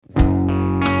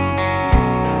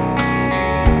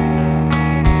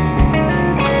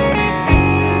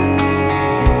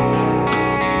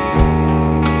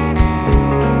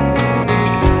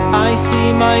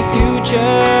see my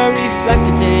future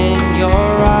reflected in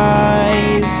your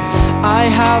eyes. I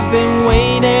have been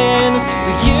waiting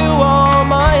for you all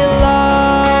my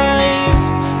life,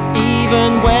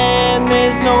 even when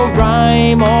there's no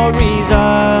rhyme or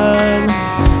reason.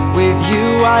 With you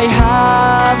I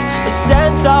have a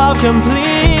sense of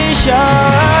completion.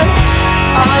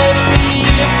 I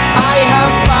believe I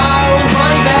have found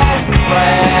my best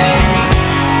friend.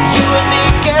 You and me,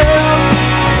 girl,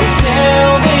 until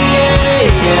the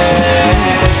end.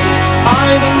 I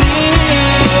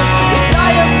believe that I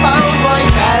have found my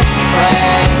best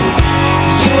friend.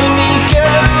 You and me,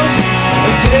 girl,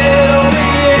 until the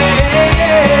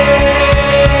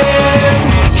end.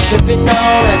 Should be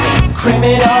known as a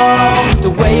criminal, the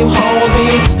way you hold me,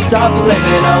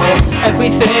 subliminal.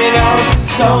 Everything else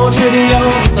so trivial,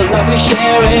 the love we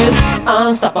share is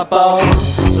unstoppable.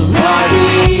 So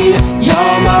lucky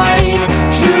you're mine,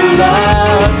 true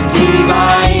love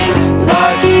divine.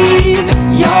 Lucky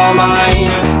you're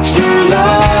mine, true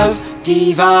love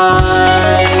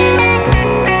divine.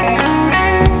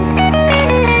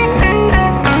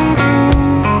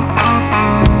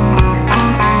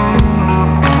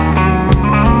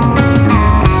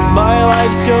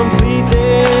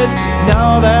 Completed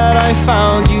now that I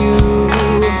found you.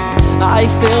 I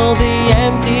fill the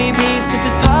empty piece of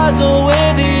this puzzle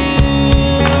with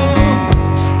you.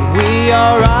 We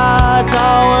are at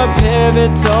our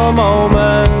pivotal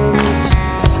moment.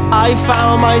 I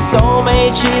found my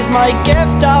soulmate, she's my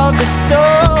gift of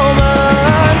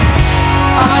bestowment.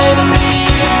 I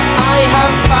believe I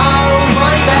have found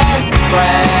my best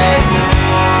friend.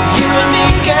 You and me,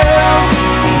 girl,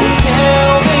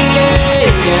 until the end.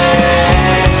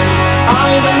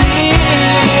 I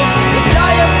believe that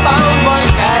I have found my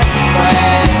best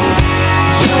friend.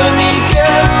 You and me,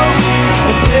 girl,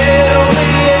 until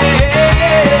the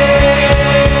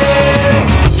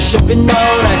end. Should be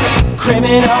known as a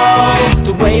criminal,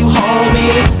 the way you hold me,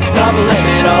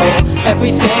 subliminal.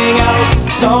 Everything else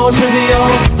so trivial,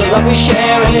 the love we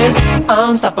share is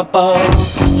unstoppable.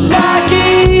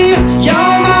 Lucky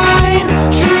you're my